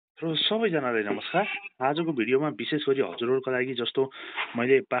र सबैजनालाई नमस्कार। आजको भिडियोमा विशेष गरी हजुरहरुको लागि जस्तो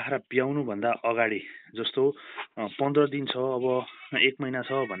मैले बाख्रा ब्याउनु भन्दा अगाडि जस्तो 15 दिन छ अब 1 महिना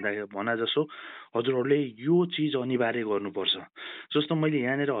छ भन्दा जसो हजुरहरुले यो चीज अनिवार्य गर्नुपर्छ। जस्तो मैले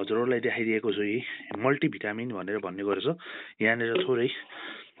यहाँनिर हजुरहरुलाई देखाइदिएको छु यी मल्टिभिटामिन भनेर भन्ने गरेछ। यहाँनिर थोरै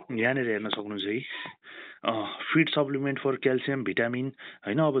यहाँनिर हेर्न सक्नुहुन्छ यी feed supplement for calcium vitamin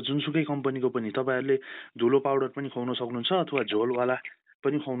हैन। अब जुनसुकै कम्पनीको पनि तपाईहरुले धुलो पाउडर पनि खुवाउन सक्नुहुन्छ अथवा झोलवाला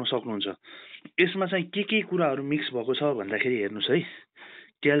पनि खुवाउन सक्नुहुन्छ। यसमा चाहिँ के कुराहरु मिक्स भएको छ भन्दाखेरि हेर्नुस् है,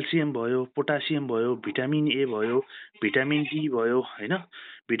 क्याल्सियम भयो, पोटासियम भयो, भिटामिन ए भयो, भिटामिन डी भयो हैन,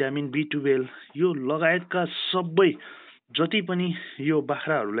 भिटामिन बी12 यो लगायतका सबै जति पनि यो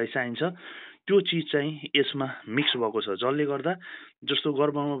बाख्राहरुलाई चाहिन्छ त्यो चीज चाहिँ यसमा मिक्स भएको छ। जसले गर्दा जस्तो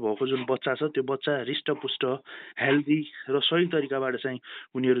गर्भमा भएको जुन बच्चा छ त्यो बच्चा हृष्टपुष्ट हेल्दी र सही तरिकाबाट चाहिँ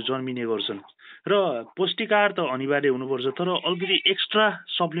उनीहरु जन्मिने गर्छन्। र पौष्टिक आहार त अनिवार्य हुनुपर्छ, तर अलिकति एक्स्ट्रा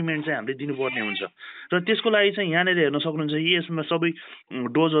सप्लिमेन्ट चाहिँ हामीले दिनुपर्ने हुन्छ। र त्यसको लागि चाहिँ यहाँनिर हेर्न सक्नुहुन्छ यसमा सबै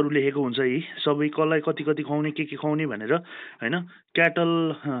डोजहरु लेखेको हुन्छ। यी सबै कसलाई कति कति खुवाउने के खुवाउने भनेर हैन।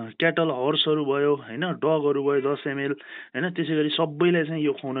 क्याटल हर्सहरु भयो हैन, डगहरु भयो 10 ml हैन। त्यसैगरी सबैलाई चाहिँ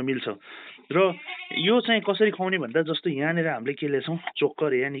यो खुवाउन मिल्छ। र यो चाहिँ कसरी खुवाउने भन्दा जस्तो यहाँनिर हामीले के लेछौं,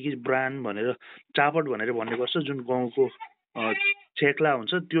 चोक्कर यानी कि ब्रान भनेर चापट भनेर भन्ने गर्छ, जुन गाउँको छेक्ला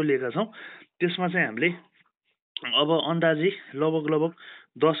हुन्छ त्यो लिएका छौं। त्यसमा चाहिँ हामीले अब अन्दाजी लगभग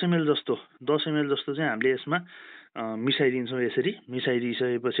 10 ml जस्तो चाहिँ हामीले यसमा मिसाइदिन्छौँ। यसरी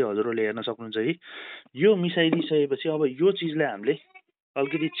मिसाइदिसकेपछि हजुरहरुले हेर्न सक्नुहुन्छ यो मिसाइदिसकेपछि अब यो चीजलाई हामीले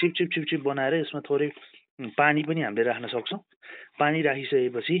अलिकति छिप बनाएर यसमा थोरै पानी पनि हामीले राख्न सक्छौं। पानी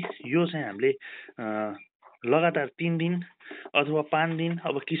राखिसकेपछि यो चाहिँ हामीले लगातार 3 दिन अथवा 5 दिन,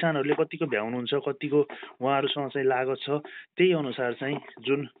 अब किसानहरुले कतिको भ्याउनुहुन्छ, कतिको उहाँहरुसँग चाहिँ लागत छ त्यही अनुसार चाहिँ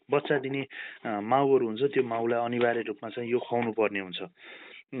जुन बच्चा दिने माउहरु हुन्छ त्यो माउलाई अनिवार्य रूपमा चाहिँ यो खुवाउनु पर्ने हुन्छ।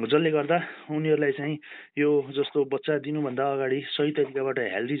 जसले गर्दा उनीहरुलाई चाहिँ यो जस्तो बच्चा दिनुभन्दा अगाडि सही तरिकाबाट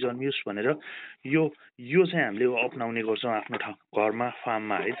हेल्दी जन्मियोस् भनेर यो चाहिँ हामीले अपनाउने गर्छौं आफ्नो घरमा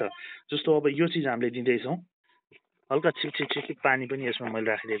फार्ममा है त। जस्तो अब यो चीज हामीले दिँदै छौं। हल्का छिप पानी पनि यसमा मैले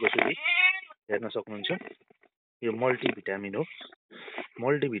राखिदिएको छु कि हेर्न सक्नुहुन्छ। यो मल्टिभिटामिन हो।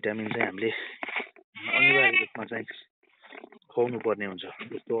 मल्टिभिटामिन चाहिँ हामीले अनिवार्य रूपमा चाहिँ खुवाउनु पर्ने हुन्छ।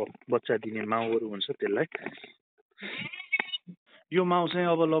 जस्तो बच्चा दिने माउहरु हुन्छ त्यसलाई यो माउ चाहिँ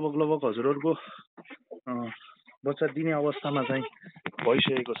अब लगभग हजुरहरुको बच्चा दिने अवस्थामा चाहिँ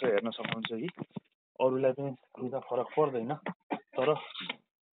भइसकेको छ। हेर्न सक्नुहुन्छ कि अरूलाई पनि दिँदा फरक पर्दैन, तर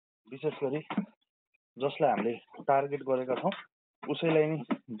विशेष गरी जसलाई हामीले टार्गेट गरेका छौं उसैलाई नै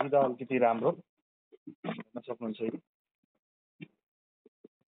दिँदा अलिकति राम्रो। हेर्न सक्नुहुन्छ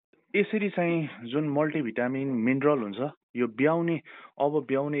यसरी चाहिँ जुन मल्टिभिटामिन मिनरल हुन्छ यो ब्याउने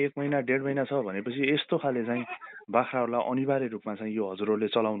 1 महिना 1.5 महिना छ भनेपछि यस्तो खाले चाहिँ बाख्राहरुलाई अनिवार्य रूपमा चाहिँ यो हजुरहरुले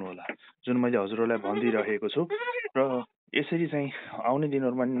चलाउनु होला, जुन मैले हजुरहरुलाई भनिदिइरहेको छु। र यसरी चाहिँ आउने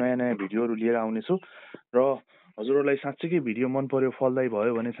दिनहरुमा नयाँ भिडियोहरु लिएर आउने छु। र हजुरहरुलाई साच्चै भिडियो मन पर्यो, फलदायी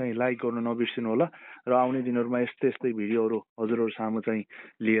भयो भने चाहिँ लाइक गर्न नबिर्सिनु होला। र आउने दिनहरुमा यस्तै भिडियोहरु हजुरहरु सामु चाहिँ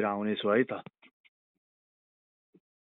लिएर आउने छु है त।